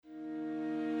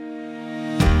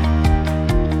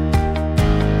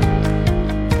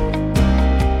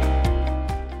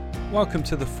welcome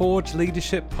to the Forge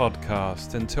Leadership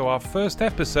Podcast and to our first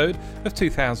episode of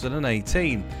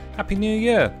 2018. Happy New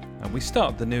Year! And we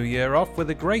start the new year off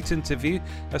with a great interview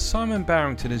as Simon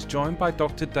Barrington is joined by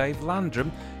Dr. Dave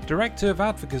Landrum, Director of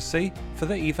Advocacy for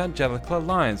the Evangelical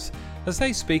Alliance, as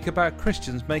they speak about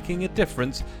Christians making a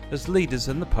difference as leaders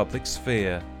in the public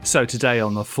sphere. So today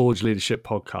on the Forge Leadership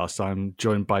Podcast, I'm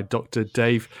joined by Dr.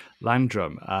 Dave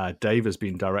Landrum. Dave has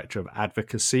been Director of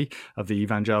Advocacy of the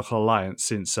Evangelical Alliance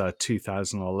since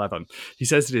 2011. He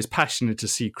says that he's passionate to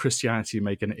see Christianity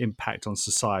make an impact on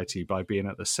society by being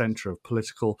at the centre of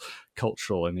political,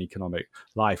 cultural and economic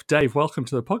life. Dave, welcome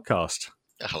to the podcast.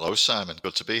 Hello, Simon.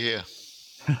 Good to be here.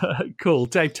 Cool.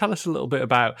 Dave, tell us a little bit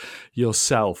about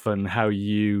yourself and how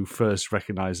you first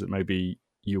recognised that maybe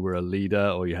you were a leader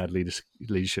or you had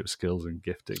leadership skills and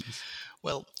giftings.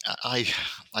 Well, I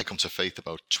come to faith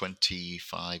about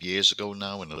 25 years ago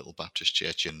now in a little Baptist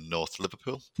church in North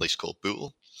Liverpool, a place called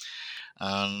Bootle.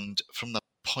 And from that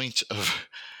point of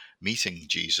meeting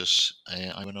Jesus,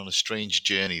 I went on a strange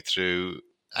journey through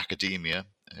academia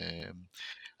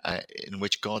in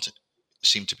which God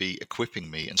seemed to be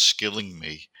equipping me and skilling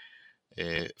me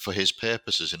for his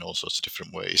purposes in all sorts of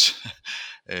different ways.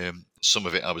 Some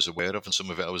of it I was aware of and some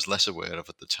of it I was less aware of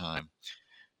at the time.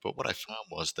 But what I found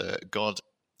was that God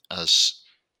has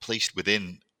placed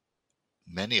within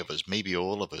many of us, maybe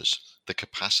all of us, the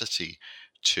capacity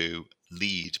to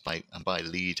lead. By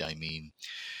lead, I mean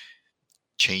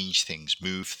change things,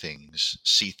 move things,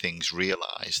 see things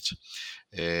realized.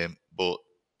 But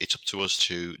it's up to us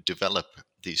to develop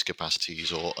these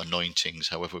capacities or anointings,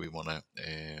 however we want to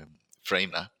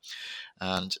frame that.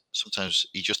 And sometimes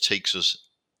he just takes us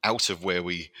out of where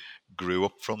we grew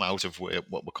up from, out of what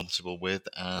we're comfortable with,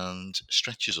 and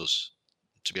stretches us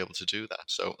to be able to do that.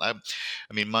 So, I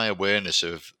mean, my awareness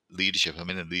of leadership, I'm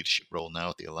in a leadership role now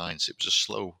at the Alliance. It was a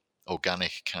slow,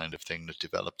 organic kind of thing that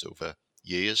developed over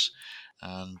years,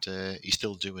 and he's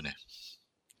still doing it.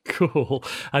 Cool.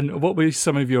 And what were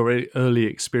some of your early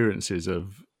experiences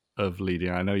of leading?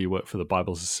 I know you worked for the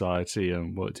Bible Society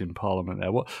and worked in Parliament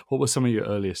there. What were some of your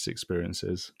earliest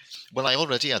experiences? Well, I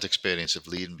already had experience of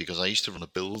leading because I used to run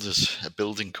a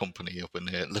building company up in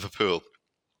Liverpool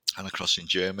and across in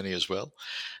Germany as well.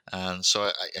 And so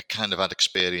I kind of had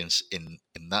experience in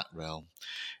that realm.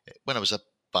 When I was at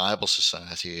Bible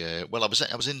Society, I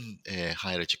was in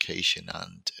higher education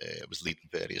and I was leading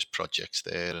various projects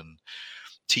there, and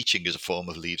teaching is a form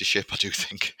of leadership, I do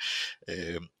think.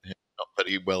 Not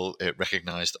very well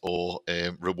recognised or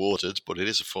rewarded, but it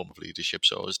is a form of leadership.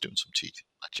 So I was doing some teaching.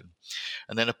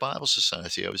 And then at Bible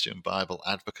Society, I was doing Bible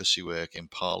advocacy work in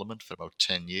Parliament for about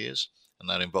 10 years. And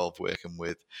that involved working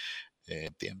with the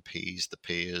MPs, the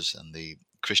peers, and the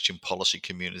Christian policy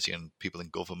community and people in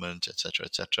government, etc.,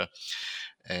 etc.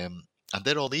 And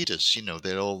they're all leaders,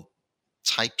 they're all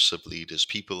types of leaders,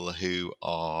 people who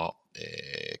are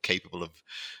capable of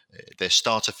their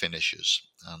starter finishers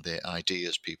and their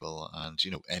ideas people. And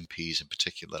MPs in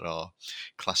particular are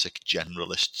classic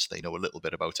generalists. They know a little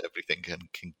bit about everything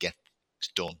and can get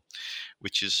done,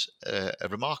 which is a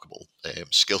remarkable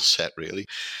skill set, really.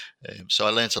 So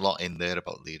I learned a lot in there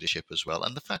about leadership as well,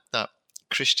 and the fact that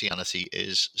Christianity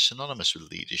is synonymous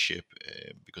with leadership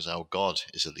because our God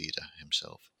is a leader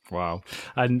himself. Wow.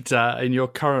 And in your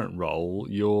current role,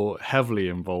 you're heavily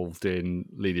involved in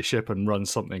leadership and run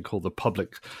something called the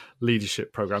Public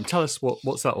Leadership Programme. Tell us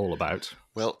what's that all about?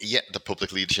 Well, yeah, the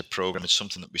Public Leadership Programme is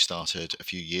something that we started a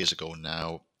few years ago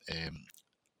now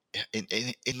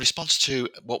in response to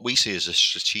what we see as a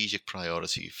strategic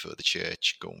priority for the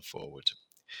church going forward.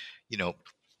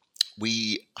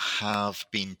 We have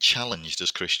been challenged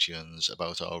as Christians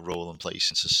about our role and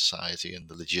place in society and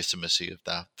the legitimacy of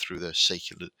that through the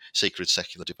sacred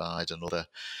secular divide and other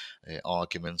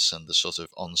arguments and the sort of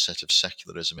onset of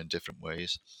secularism in different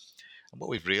ways. And what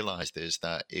we've realised is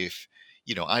that if,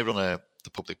 I run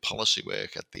the public policy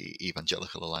work at the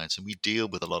Evangelical Alliance, and we deal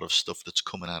with a lot of stuff that's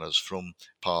coming at us from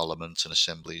parliaments and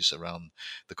assemblies around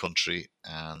the country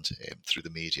and through the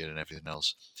media and everything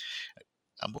else.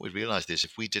 And what we realized is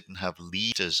if we didn't have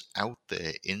leaders out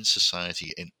there in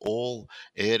society, in all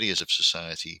areas of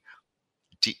society,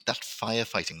 that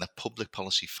firefighting, that public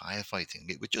policy firefighting,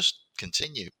 it would just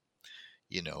continue,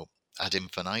 ad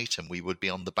infinitum. We would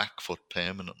be on the back foot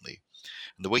permanently.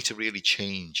 And the way to really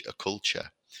change a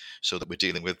culture so that we're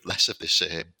dealing with less of this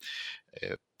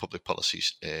public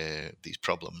policies, these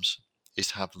problems, is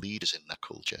to have leaders in that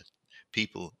culture.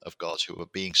 People of God who are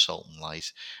being salt and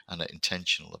light and are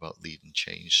intentional about leading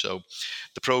change. So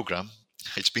the programme,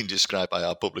 it's been described by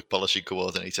our public policy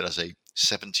coordinator as a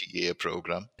 70-year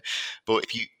programme. But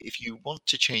if you want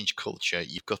to change culture,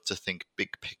 you've got to think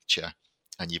big picture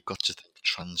and you've got to think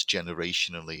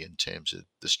transgenerationally in terms of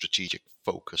the strategic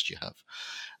focus you have.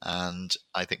 And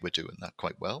I think we're doing that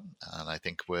quite well. And I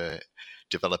think we're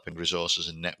developing resources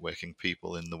and networking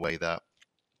people in the way that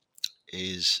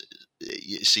is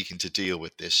seeking to deal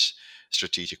with this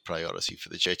strategic priority for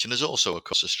the church. And there's also, of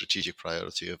course, a strategic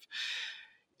priority of,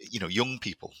 young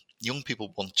people. Young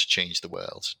people want to change the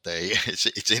world.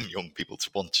 It's in young people to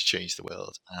want to change the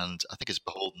world. And I think it's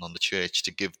beholden on the church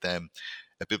to give them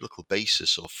a biblical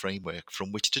basis or framework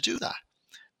from which to do that,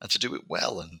 and to do it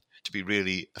well, and to be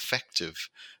really effective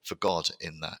for God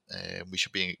in that. We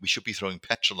should be throwing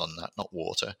petrol on that, not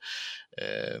water.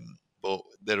 But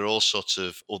there are all sorts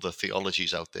of other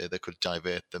theologies out there that could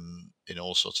divert them in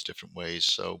all sorts of different ways.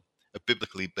 So a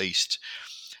biblically based,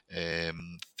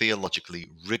 theologically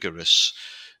rigorous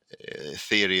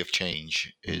theory of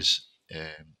change is,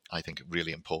 I think,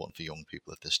 really important for young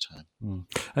people at this time.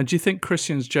 And do you think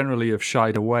Christians generally have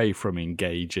shied away from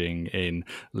engaging in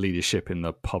leadership in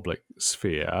the public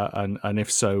sphere? And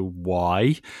if so,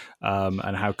 why?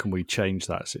 And how can we change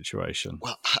that situation?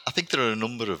 Well, I think there are a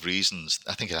number of reasons.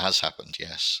 I think it has happened,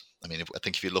 yes. I mean, I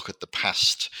think if you look at the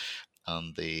past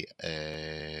and the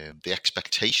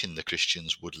expectation that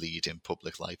Christians would lead in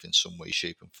public life in some way,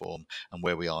 shape and form, and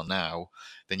where we are now,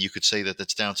 then you could say that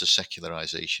it's down to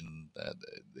secularization,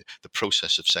 the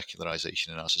process of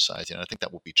secularization in our society. And I think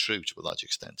that would be true to a large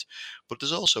extent. But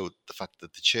there's also the fact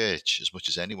that the church, as much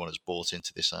as anyone, has bought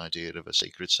into this idea of a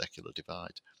sacred secular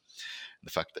divide. And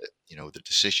the fact that, the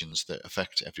decisions that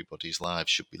affect everybody's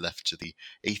lives should be left to the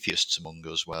atheists among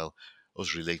us, while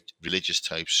us religious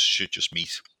types should just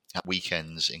meet at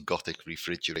weekends in Gothic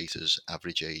refrigerators,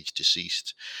 average age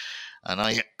deceased. And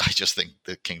I just think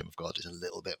the kingdom of God is a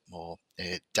little bit more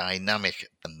dynamic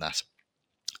than that.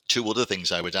 Two other things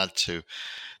I would add to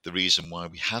the reason why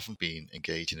we haven't been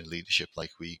engaging in leadership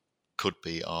like we could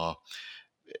be are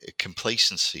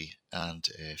complacency and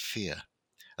fear.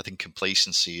 I think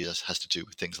complacency has to do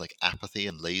with things like apathy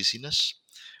and laziness.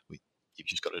 You've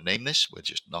just got to name this.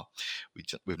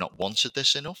 We've not wanted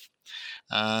this enough.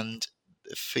 And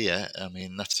fear, I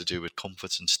mean, that's to do with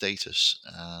comfort and status.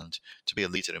 And to be a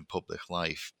leader in public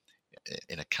life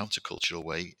in a countercultural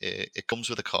way, it comes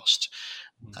with a cost.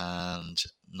 And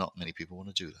not many people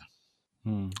want to do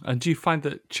that. And do you find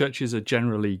that churches are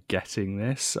generally getting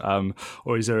this?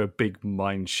 Or is there a big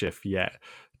mind shift yet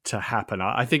to happen?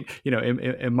 I think,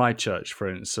 in my church, for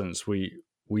instance, we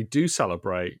do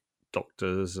celebrate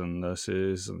doctors and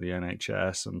nurses and the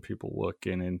NHS and people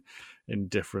working in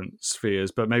different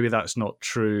spheres, but maybe that's not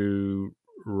true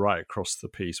right across the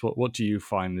piece. What do you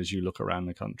find as you look around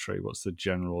the country? What's the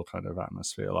general kind of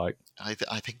atmosphere like? I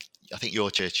think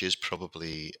your church is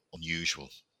probably unusual.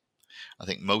 I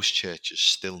think most churches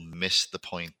still miss the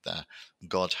point that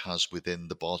God has within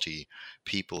the body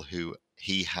people who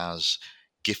he has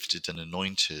gifted and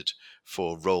anointed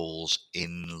for roles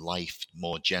in life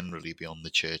more generally beyond the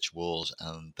church walls,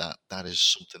 and that is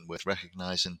something worth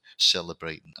recognizing,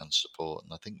 celebrating and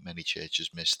supporting. I think many churches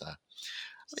miss that.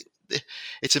 I think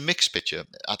it's a mixed picture.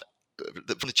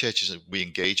 From the churches that we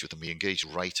engage with, and we engage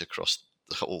right across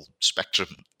the whole spectrum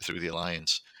through the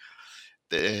Alliance,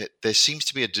 there seems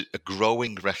to be a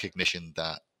growing recognition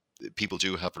that people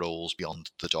do have roles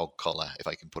beyond the dog collar, if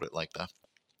I can put it like that.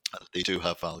 They do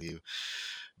have value.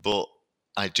 But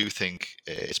I do think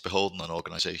it's beholden on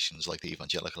organisations like the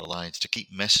Evangelical Alliance to keep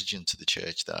messaging to the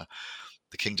church that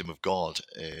the kingdom of God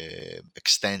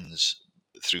extends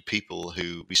through people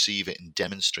who receive it and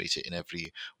demonstrate it in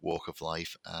every walk of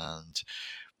life. And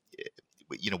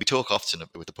we talk often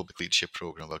with the public leadership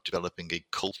program about developing a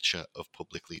culture of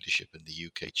public leadership in the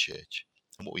UK church.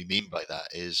 And what we mean by that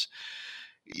is,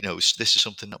 this is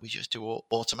something that we just do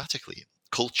automatically.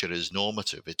 Culture is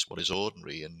normative. It's what is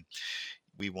ordinary. And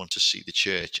we want to see the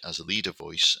church as a leader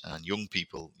voice, and young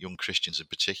people, young Christians in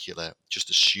particular, just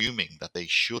assuming that they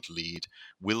should lead,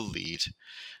 will lead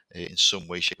in some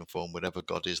way, shape and form, wherever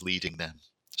God is leading them.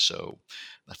 So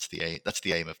that's the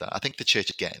aim of that. I think the church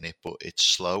is getting it, but it's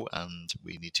slow and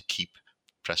we need to keep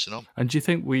pressing on. And do you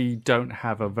think we don't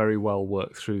have a very well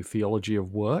worked through theology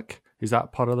of work? Is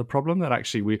that part of the problem, that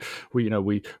actually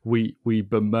we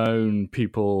bemoan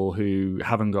people who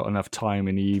haven't got enough time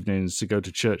in the evenings to go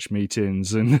to church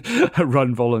meetings and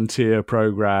run volunteer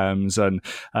programs, and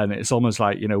it's almost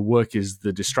like work is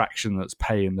the distraction that's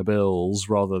paying the bills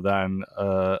rather than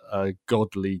a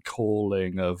godly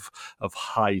calling of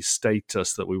high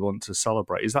status that we want to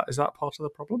celebrate. Is that part of the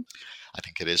problem? I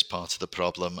think it is part of the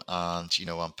problem, and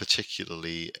I'm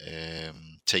particularly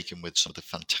taken with some of the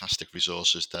fantastic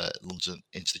resources that London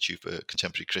Institute for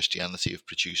Contemporary Christianity have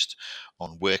produced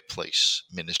on workplace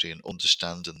ministry and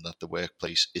understanding that the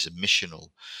workplace is a missional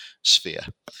sphere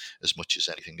as much as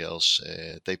anything else.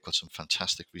 They've got some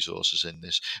fantastic resources in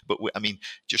this. But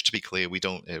just to be clear, we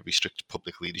don't restrict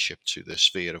public leadership to the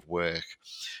sphere of work.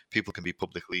 People can be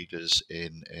public leaders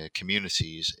in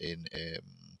communities,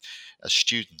 as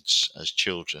students, as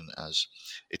children, as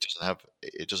it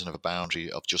doesn't have a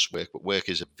boundary of just work, but work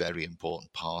is a very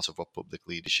important part of what public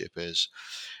leadership is.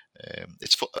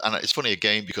 It's funny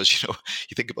again, because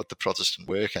you think about the Protestant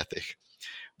work ethic.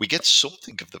 We get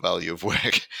something of the value of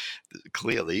work,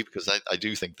 clearly, because I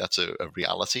do think that's a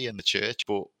reality in the church,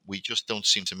 but we just don't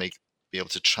seem to be able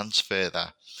to transfer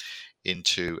that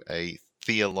into a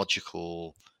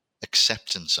theological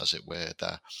acceptance, as it were,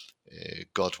 that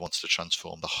God wants to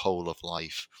transform the whole of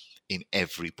life in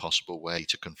every possible way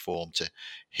to conform to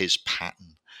his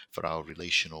pattern for our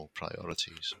relational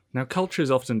priorities. Now, culture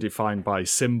is often defined by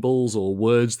symbols or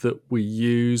words that we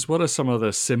use. What are some of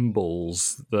the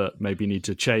symbols that maybe need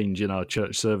to change in our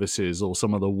church services, or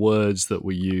some of the words that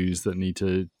we use that need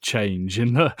to change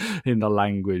in the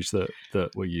language that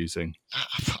we're using?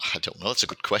 I don't know. That's a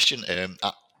good question.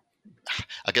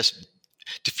 I guess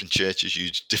different churches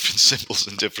use different symbols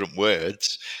and different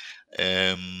words.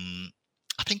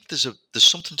 I think there's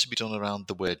something to be done around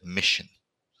the word mission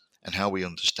and how we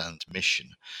understand mission.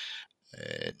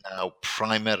 Now,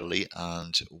 primarily,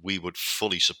 and we would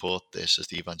fully support this as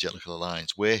the Evangelical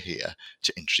Alliance, we're here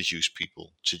to introduce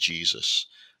people to Jesus.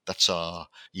 That's our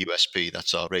USP,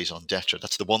 that's our raison d'etre.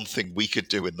 That's the one thing we could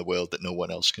do in the world that no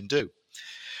one else can do.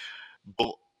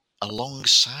 But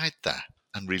alongside that,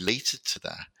 and related to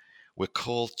that, we're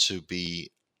called to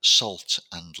be salt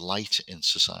and light in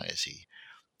society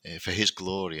for his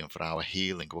glory and for our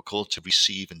healing. We're called to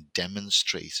receive and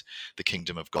demonstrate the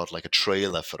kingdom of God like a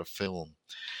trailer for a film.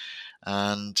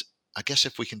 And I guess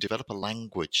if we can develop a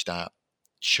language that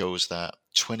shows that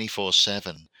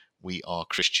 24/7 we are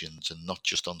Christians and not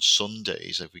just on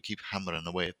Sundays, if we keep hammering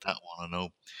away at that one. I know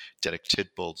Derek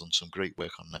Tidball done some great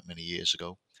work on that many years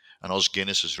ago, and Os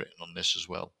Guinness has written on this as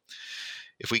well.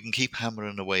 If we can keep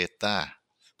hammering away at that,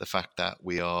 the fact that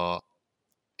we are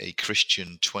a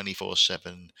Christian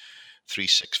 24/7,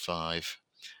 365,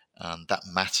 and that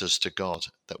matters to God,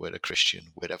 that we're a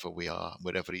Christian wherever we are,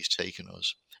 wherever he's taken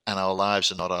us, and our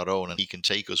lives are not our own, and he can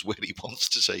take us where he wants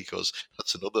to take us.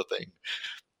 That's another thing.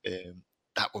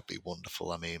 That would be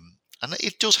wonderful. And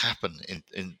it does happen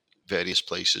in various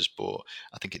places, but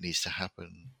I think it needs to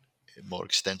happen more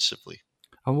extensively.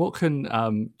 And what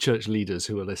can church leaders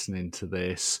who are listening to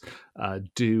this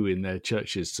do in their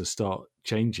churches to start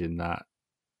changing that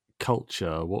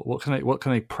culture? What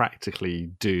can they practically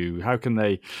do? How can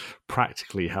they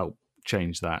practically help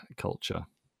change that culture?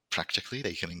 Practically,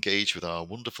 they can engage with our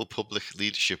wonderful public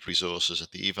leadership resources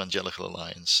at the Evangelical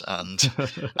Alliance and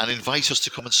invite us to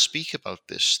come and speak about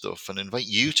this stuff, and invite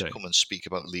you to come and speak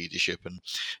about leadership and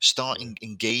start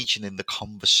engaging in the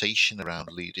conversation around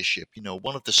leadership.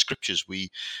 One of the scriptures we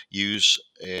use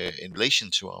in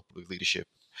relation to our public leadership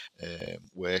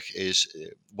work is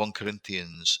 1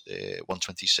 Corinthians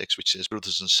 1:26, which says,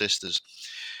 "Brothers and sisters,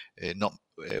 not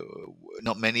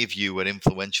many of you were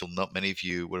influential, not many of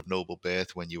you were of noble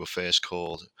birth when you were first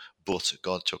called, but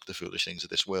God took the foolish things of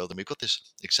this world." And we've got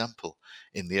this example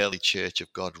in the early church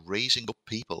of God raising up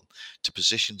people to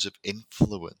positions of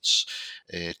influence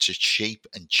to shape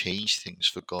and change things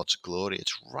for God's glory.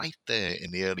 It's right there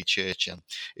in the early church, and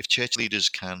if church leaders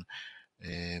can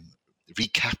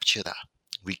recapture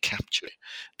it,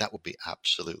 that would be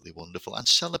absolutely wonderful. And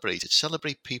celebrate it.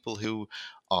 Celebrate people who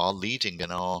are leading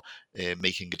and are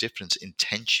making a difference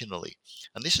intentionally.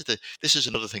 And this is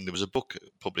another thing. There was a book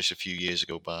published a few years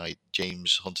ago by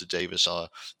James Hunter Davis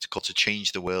called "To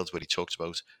Change the World," where he talked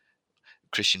about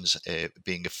Christians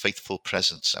being a faithful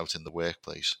presence out in the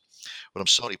workplace. Well, I'm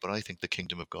sorry, but I think the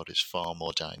kingdom of God is far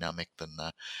more dynamic than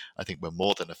that. I think we're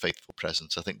more than a faithful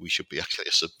presence. I think we should be actually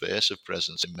a subversive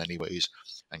presence in many ways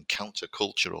and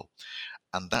countercultural.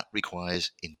 And that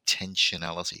requires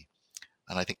intentionality.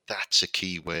 And I think that's a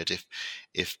key word.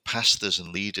 If pastors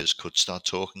and leaders could start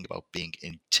talking about being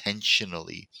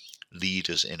intentionally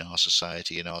leaders in our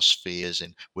society, in our spheres,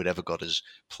 in wherever God has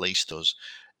placed us,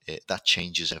 that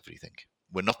changes everything.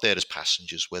 We're not there as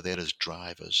passengers, we're there as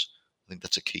drivers. I think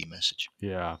that's a key message.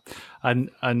 Yeah.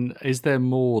 And is there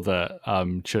more that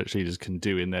church leaders can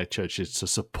do in their churches to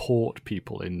support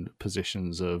people in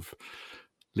positions of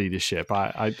leadership?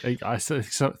 I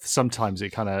sometimes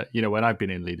it kind of, when I've been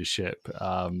in leadership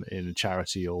in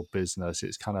charity or business,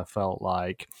 it's kind of felt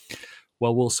like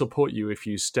well, we'll support you if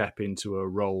you step into a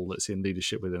role that's in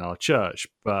leadership within our church,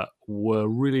 but we're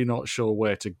really not sure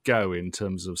where to go in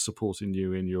terms of supporting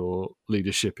you in your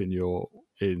leadership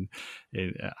in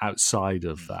outside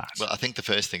of that. Well, I think the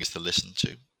first thing is to listen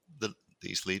to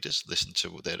these leaders, listen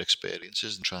to their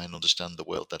experiences, and try and understand the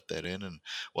world that they're in and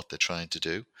what they're trying to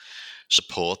do.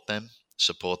 Support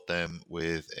them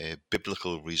with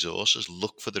biblical resources.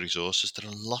 Look for the resources. There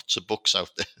are lots of books out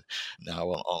there now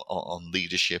on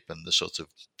leadership and the sort of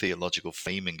theological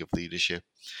framing of leadership,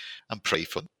 and pray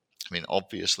for them. I mean,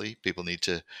 obviously, people need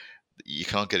to. You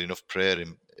can't get enough prayer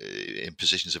in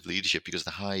positions of leadership, because the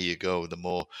higher you go, the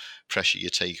more pressure you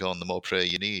take on, the more prayer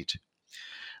you need.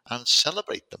 And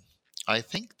celebrate them. I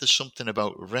think there's something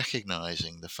about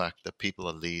recognizing the fact that people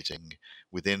are leading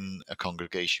within a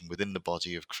congregation, within the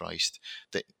body of Christ,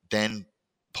 that then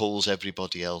pulls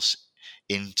everybody else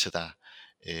into that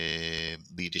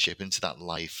leadership, into that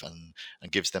life,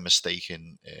 and gives them a stake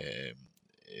in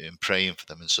praying for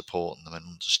them and supporting them and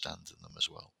understanding them as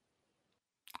well.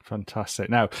 Fantastic.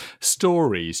 Now,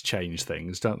 stories change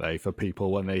things, don't they, for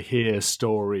people when they hear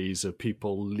stories of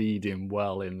people leading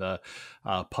well in the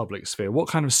public sphere? What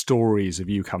kind of stories have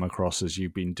you come across as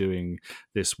you've been doing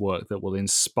this work that will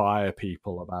inspire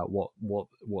people about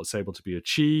what's able to be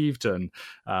achieved and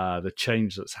the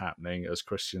change that's happening as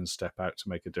Christians step out to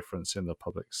make a difference in the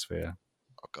public sphere?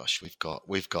 Oh gosh,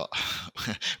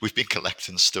 we've been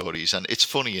collecting stories, and it's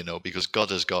funny, because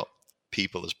God has got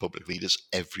people as public leaders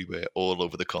everywhere, all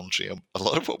over the country. And a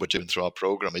lot of what we're doing through our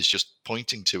program is just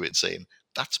pointing to it and saying,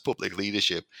 that's public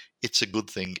leadership. It's a good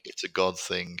thing. It's a God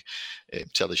thing.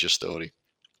 Tell us your story.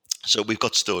 So we've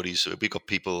got stories. We've got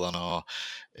people on our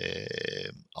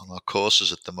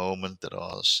courses at the moment that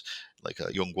are like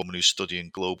a young woman who's studying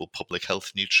global public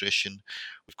health nutrition.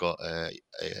 We've got a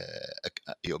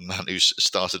young man who's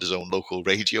started his own local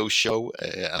radio show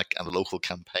and a local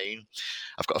campaign.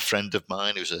 I've got a friend of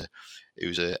mine who's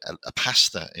a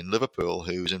pastor in Liverpool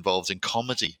who's involved in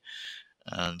comedy.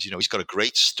 And, he's got a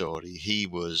great story. He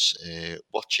was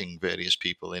watching various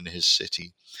people in his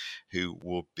city who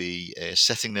would be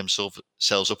setting themselves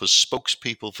up as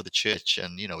spokespeople for the church.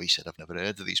 And, he said, I've never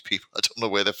heard of these people. I don't know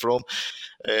where they're from.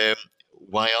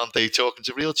 Why aren't they talking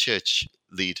to real church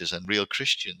leaders and real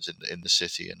Christians in the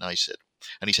city? And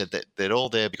he said that they're all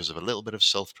there because of a little bit of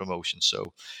self-promotion.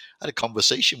 So I had a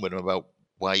conversation with him about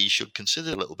why he should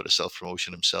consider a little bit of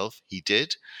self-promotion himself. He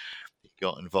did. He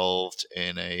got involved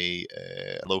in a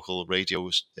local radio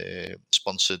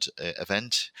sponsored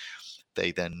event.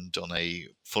 They then done a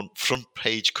front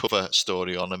page cover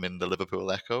story on him in the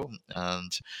Liverpool Echo,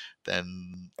 and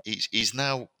then he's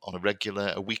now on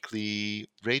a weekly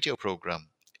radio program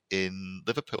in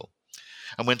Liverpool.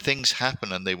 And when things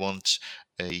happen and they want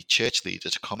a church leader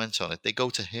to comment on it, they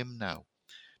go to him now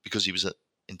because he was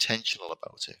intentional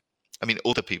about it. I mean,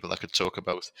 other people I could talk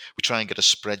about. We try and get a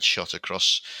spread shot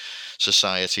across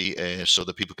society so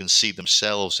that people can see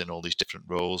themselves in all these different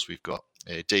roles. We've got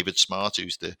David Smart,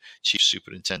 who's the Chief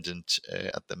Superintendent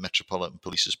at the Metropolitan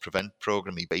Police's Prevent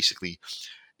Programme. He's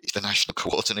the national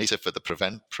coordinator for the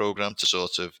Prevent Programme to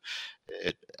sort of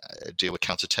deal with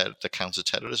the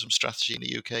counter-terrorism strategy in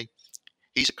the UK.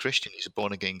 He's a Christian. He's a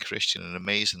born-again Christian, an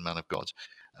amazing man of God,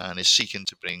 and is seeking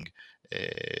to bring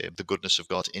the goodness of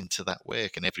God into that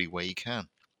work in every way he can.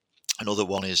 Another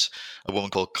one is a woman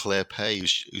called Claire Pay,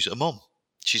 who's a mum.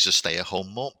 She's a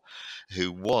stay-at-home mum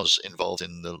who was involved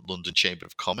in the London Chamber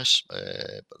of Commerce,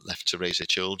 but left to raise her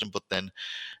children. But then,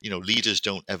 leaders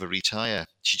don't ever retire.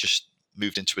 She just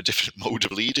moved into a different mode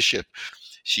of leadership.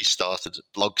 She started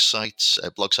blog sites,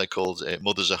 a blog site called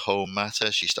Mothers at Home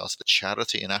Matter. She started a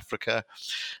charity in Africa,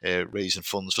 raising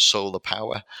funds for solar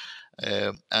power.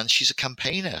 And she's a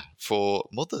campaigner for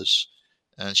mothers.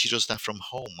 And she does that from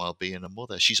home while being a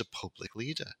mother. She's a public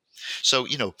leader. So,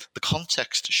 the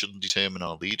context shouldn't determine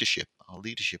our leadership. Our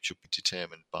leadership should be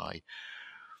determined by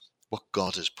what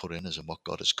God has put in us and what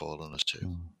God is calling us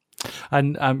to.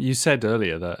 And you said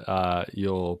earlier that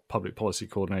your public policy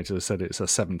coordinator said it's a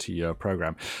 70-year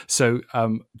program. So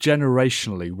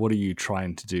generationally, what are you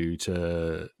trying to do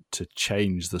to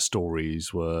change the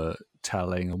stories we're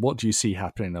telling? And what do you see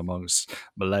happening amongst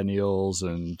millennials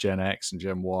and Gen X and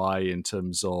Gen Y in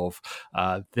terms of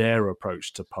their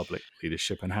approach to public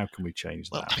leadership, and how can we change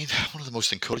that? Well, I mean, one of the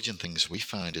most encouraging things we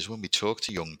find is when we talk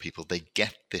to young people, they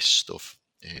get this stuff.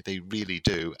 They really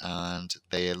do, and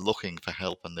they are looking for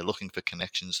help, and they're looking for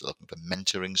connections, they're looking for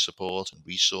mentoring support and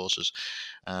resources,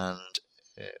 and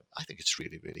I think it's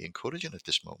really, really encouraging at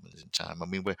this moment in time. I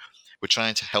mean, we're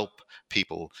trying to help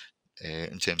people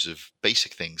in terms of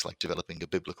basic things like developing a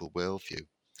biblical worldview.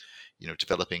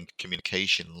 developing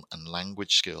communication and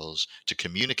language skills to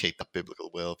communicate that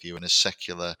biblical worldview in a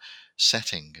secular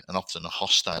setting, and often a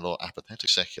hostile or apathetic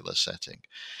secular setting.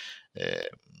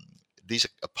 These are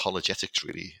apologetics,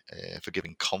 really, for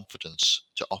giving confidence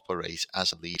to operate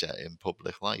as a leader in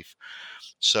public life.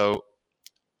 So,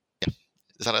 yeah,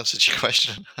 does that answer your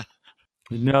question?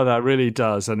 No, that really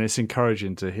does. And it's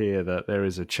encouraging to hear that there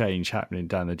is a change happening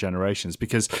down the generations,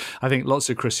 because I think lots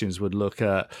of Christians would look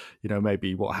at,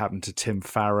 maybe what happened to Tim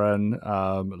Farron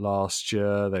last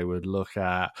year. They would look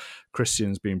at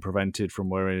Christians being prevented from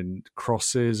wearing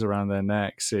crosses around their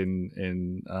necks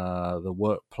in the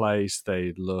workplace.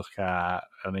 They'd look at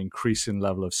an increasing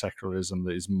level of secularism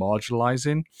that is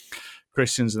marginalizing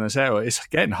Christians, and they say, "Oh, it's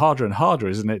getting harder and harder,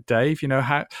 isn't it, Dave?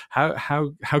 How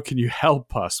can you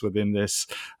help us within this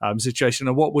situation?"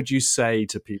 And what would you say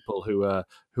to people who are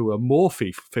more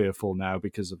fearful now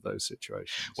because of those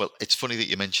situations? Well, it's funny that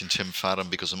you mentioned Tim Farron,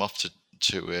 because I'm off to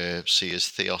see his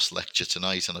Theos lecture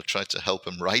tonight, and I've tried to help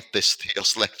him write this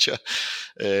Theos lecture,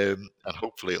 and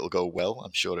hopefully it'll go well.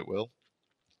 I'm sure it will.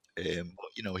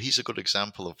 He's a good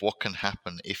example of what can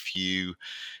happen if you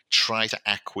try to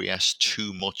acquiesce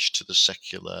too much to the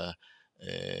secular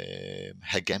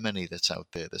hegemony that's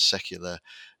out there, the secular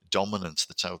dominance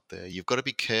that's out there. You've got to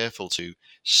be careful to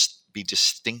be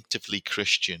distinctively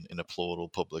Christian in a plural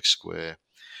public square.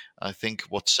 I think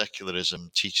what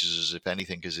secularism teaches us, if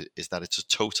anything, is that it's a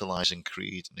totalizing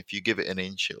creed, and if you give it an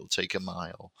inch, it'll take a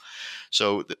mile.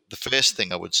 So the first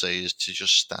thing I would say is to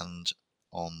just stand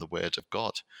on the word of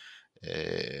God.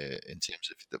 In terms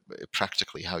of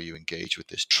practically how you engage with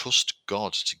this. Trust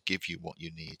God to give you what you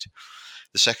need.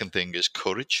 The second thing is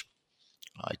courage.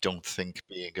 I don't think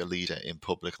being a leader in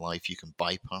public life, you can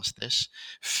bypass this.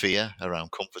 Fear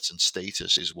around comfort and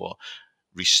status is what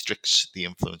restricts the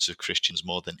influence of Christians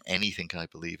more than anything, I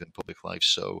believe, in public life.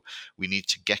 So we need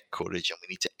to get courage, and we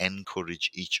need to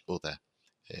encourage each other.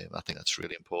 I think that's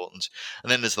really important. And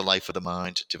then there's the life of the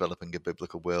mind, developing a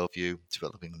biblical worldview,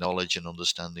 developing knowledge and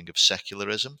understanding of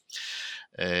secularism.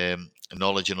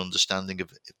 Knowledge and understanding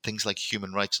of things like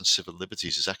human rights and civil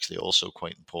liberties is actually also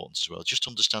quite important as well. Just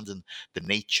understanding the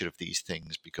nature of these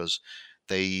things, because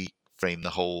they frame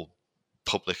the whole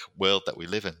public world that we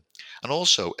live in. And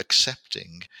also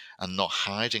accepting and not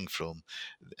hiding from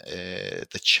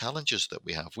the challenges that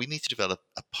we have. We need to develop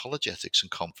apologetics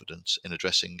and confidence in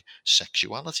addressing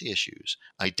sexuality issues,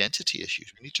 identity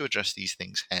issues. We need to address these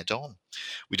things head on.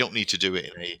 We don't need to do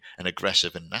it in an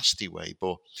aggressive and nasty way,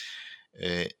 but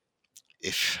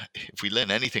if we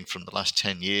learn anything from the last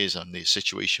 10 years on the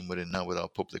situation we're in now with our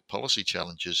public policy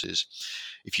challenges, is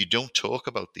if you don't talk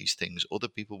about these things, other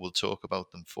people will talk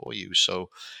about them for you. So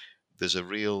there's a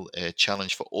real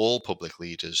challenge for all public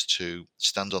leaders to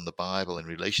stand on the Bible in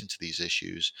relation to these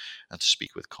issues and to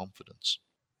speak with confidence.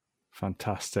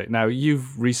 Fantastic. Now,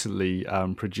 you've recently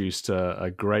produced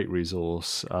a great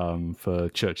resource for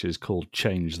churches called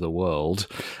Change the World.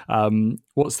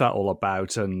 What's that all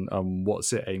about, and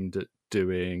what's it aimed at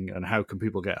doing, and how can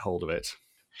people get hold of it?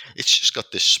 It's just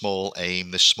got this small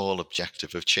aim, this small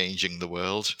objective of changing the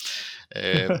world.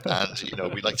 And,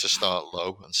 we like to start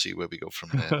low and see where we go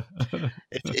from there.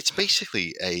 It's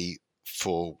basically a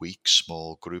 4-week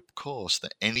small group course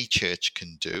that any church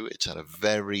can do. It's at a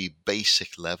very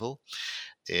basic level.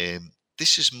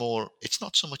 It's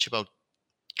not so much about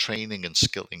training and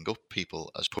skilling up people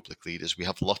as public leaders. We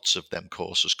have lots of them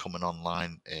courses coming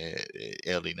online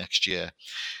early next year.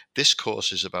 This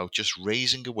course is about just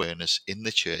raising awareness in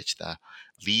the church that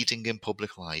leading in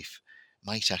public life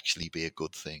might actually be a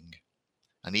good thing.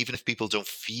 And even if people don't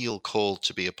feel called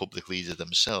to be a public leader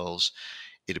themselves,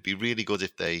 it'd be really good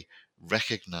if they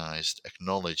recognized,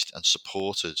 acknowledged, and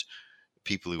supported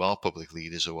people who are public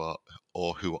leaders or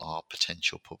who are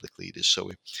potential public leaders. So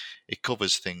it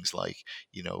covers things like,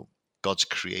 God's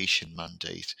creation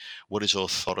mandate. What is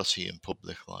authority in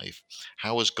public life?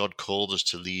 How has God called us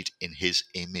to lead in his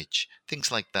image?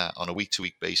 Things like that on a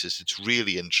week-to-week basis. It's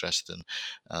really interesting.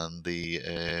 And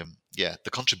the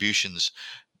contributions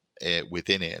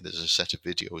within it, there's a set of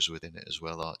videos within it as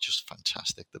well, are just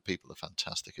fantastic. The people are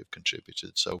fantastic who've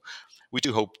contributed. So we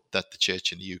do hope that the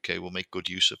church in the UK will make good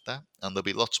use of that. And there'll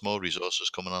be lots more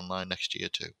resources coming online next year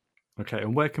too. Okay,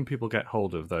 and where can people get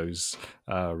hold of those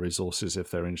resources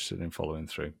if they're interested in following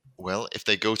through? Well, if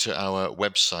they go to our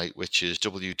website, which is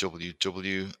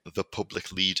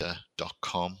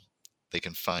www.thepublicleader.com, they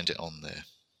can find it on there.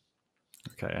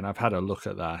 Okay, and I've had a look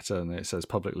at that, and it says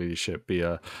public leadership, be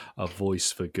a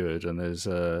voice for good, and there's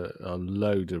a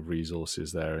load of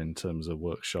resources there in terms of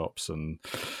workshops and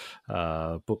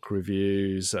book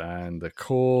reviews and the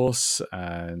course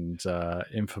and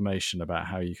information about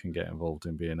how you can get involved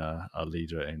in being a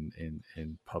leader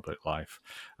in public life.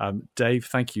 Dave,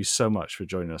 thank you so much for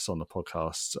joining us on the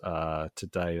podcast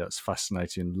today. That's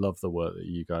fascinating. Love the work that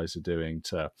you guys are doing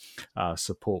to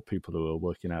support people who are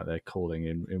working out their calling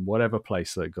in whatever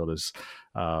place that God has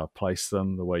placed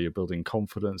them, the way you're building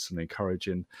confidence and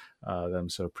encouraging them.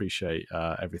 So appreciate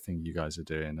everything you guys are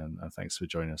doing, and thanks for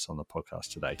joining us on the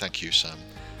podcast today. Thank you, Sam.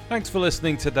 Thanks for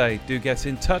listening today. Do get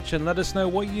in touch and let us know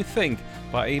what you think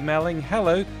by emailing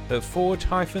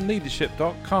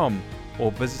hello@forge-leadership.com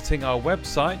or visiting our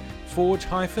website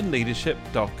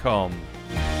forge-leadership.com.